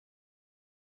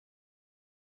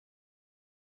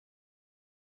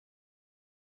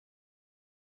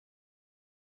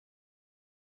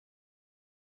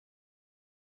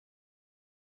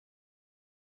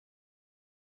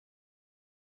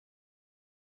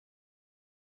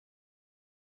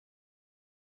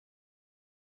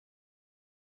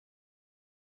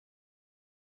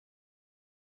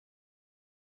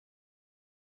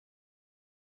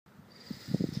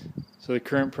So the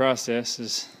current process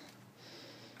is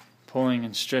pulling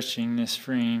and stretching this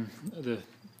frame, the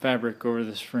fabric over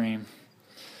this frame,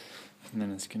 and then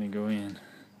it's going to go in.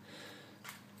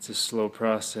 It's a slow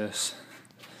process.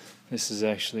 This is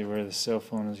actually where the cell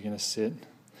phone is going to sit.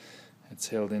 It's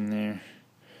held in there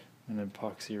and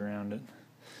epoxy around it.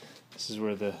 This is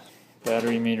where the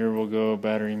battery meter will go,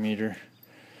 battery meter,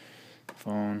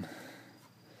 phone,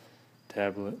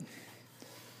 tablet,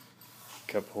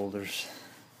 cup holders.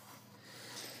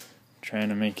 Trying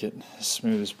to make it as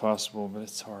smooth as possible, but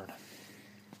it's hard.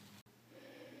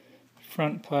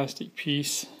 Front plastic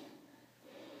piece,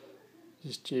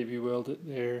 just JB welded it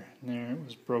there and there. It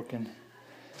was broken.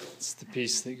 It's the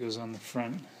piece that goes on the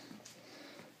front,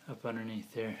 up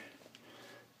underneath there.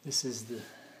 This is the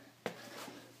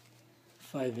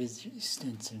 5-inch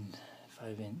extension,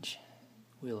 5-inch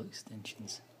wheel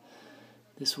extensions.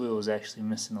 This wheel is actually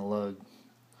missing a lug,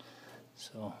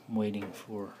 so I'm waiting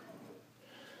for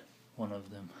one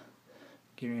of them.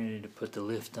 Getting ready to put the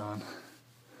lift on.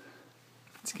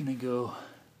 It's gonna go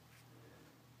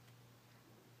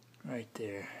right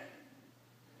there.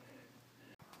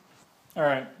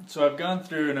 Alright, so I've gone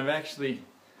through and I've actually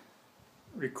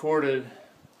recorded,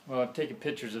 well, I've taken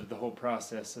pictures of the whole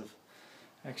process of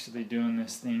actually doing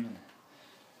this thing.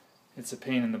 It's a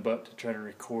pain in the butt to try to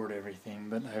record everything,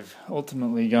 but I've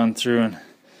ultimately gone through and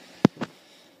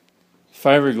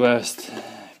fiberglassed,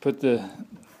 put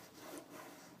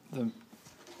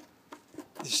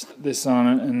this on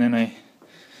it, and then I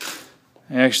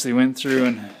actually went through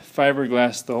and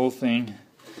fiberglassed the whole thing.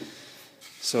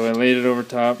 So I laid it over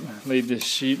top, laid this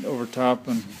sheet over top,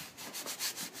 and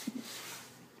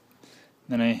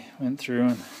then I went through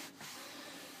and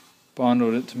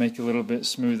bonded it to make it a little bit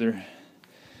smoother.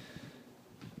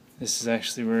 This is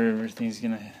actually where everything's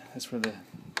gonna, that's where the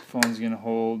phone's gonna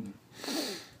hold,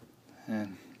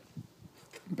 and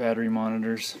battery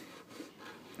monitors.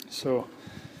 So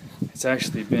it's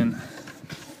actually been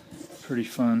pretty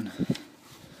fun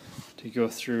to go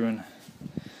through and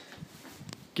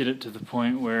get it to the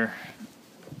point where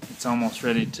it's almost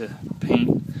ready to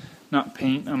paint. Not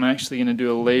paint, I'm actually going to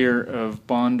do a layer of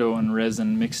Bondo and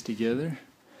resin mixed together.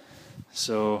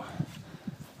 So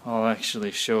I'll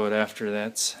actually show it after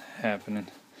that's happening.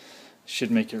 Should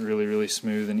make it really, really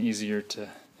smooth and easier to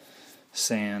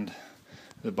sand.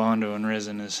 The Bondo and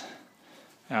resin is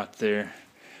out there.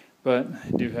 But I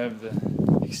do have the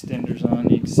extenders on.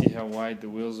 You can see how wide the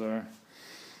wheels are.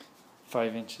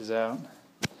 5 inches out.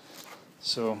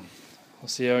 So we'll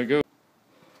see how it goes.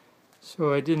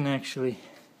 So I didn't actually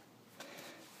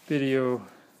video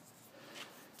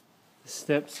the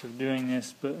steps of doing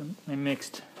this, but I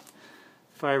mixed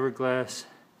fiberglass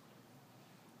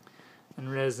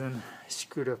and resin. I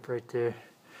screwed up right there.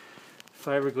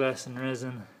 Fiberglass and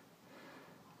resin,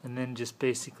 and then just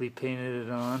basically painted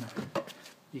it on.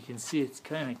 You can see it's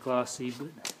kind of glossy,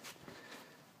 but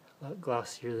a lot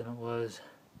glossier than it was.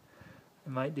 I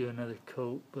might do another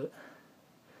coat, but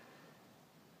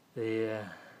I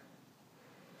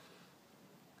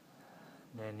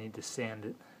need to sand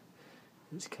it.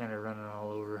 It's kind of running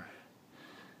all over,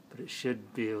 but it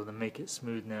should be able to make it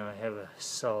smooth now. I have a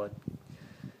solid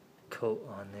coat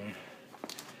on there,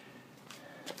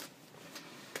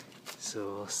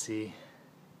 so we'll see.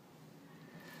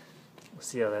 We'll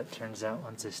see how that turns out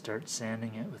once I start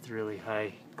sanding it with really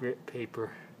high grit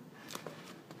paper.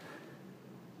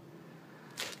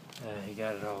 I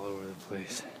got it all over the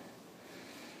place.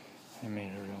 I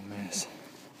made a real mess.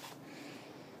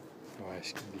 My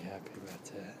wife's gonna be happy about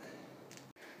that.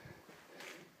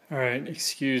 Alright,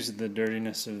 excuse the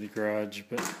dirtiness of the garage,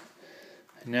 but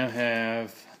I now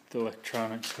have the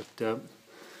electronics hooked up.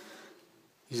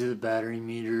 These are the battery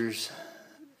meters.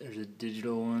 There's a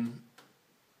digital one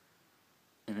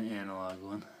and an analog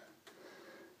one.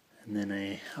 And then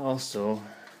I also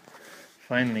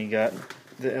finally got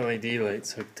the LED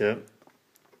lights hooked up.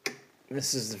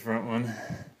 This is the front one.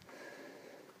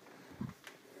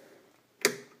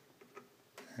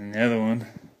 And the other one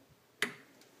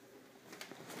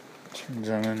turns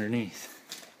on underneath.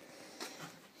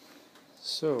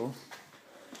 So,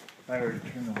 if I were to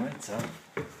turn the lights off,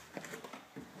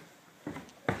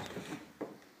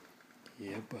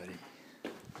 yeah buddy.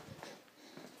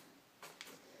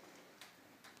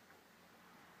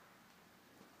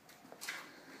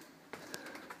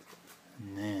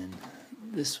 And then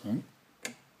this one.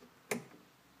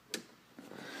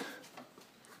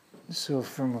 So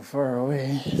from afar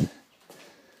away,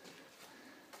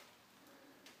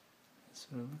 that's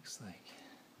what it looks like.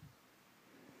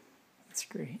 That's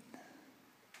great.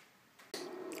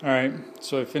 Alright,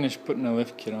 so I finished putting a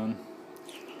lift kit on.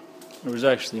 It was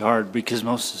actually hard because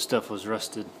most of the stuff was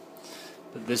rusted.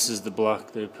 But this is the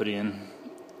block that I put in,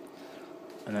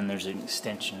 and then there's an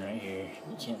extension right here.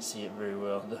 You can't see it very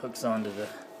well. That hooks onto the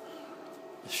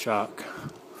shock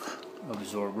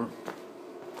absorber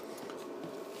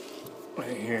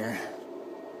right here.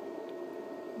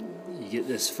 You get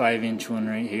this 5-inch one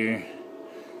right here,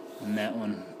 and that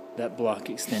one, that block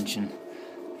extension.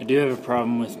 I do have a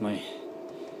problem with my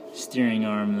steering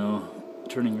arm though.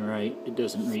 Turning right, it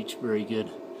doesn't reach very good,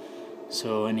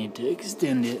 so I need to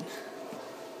extend it.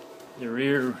 The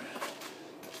rear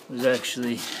was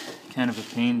actually kind of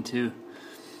a pain too,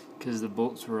 because the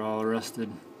bolts were all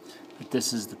rusted. But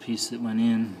this is the piece that went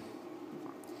in,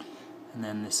 and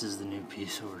then this is the new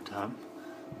piece over top,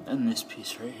 and this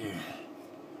piece right here.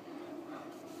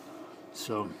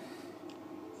 So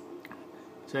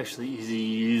it's actually easy to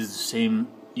use the same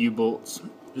U-bolts.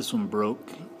 This one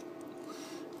broke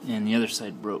and the other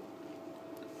side broke,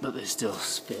 but they still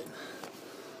fit.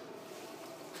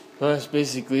 Well, that's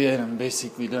basically it. I'm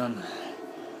basically done.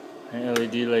 My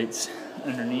LED lights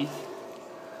underneath,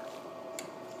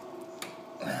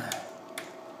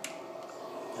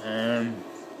 and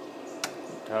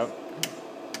top,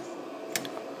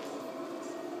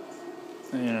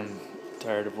 and I'm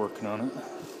tired of working on it.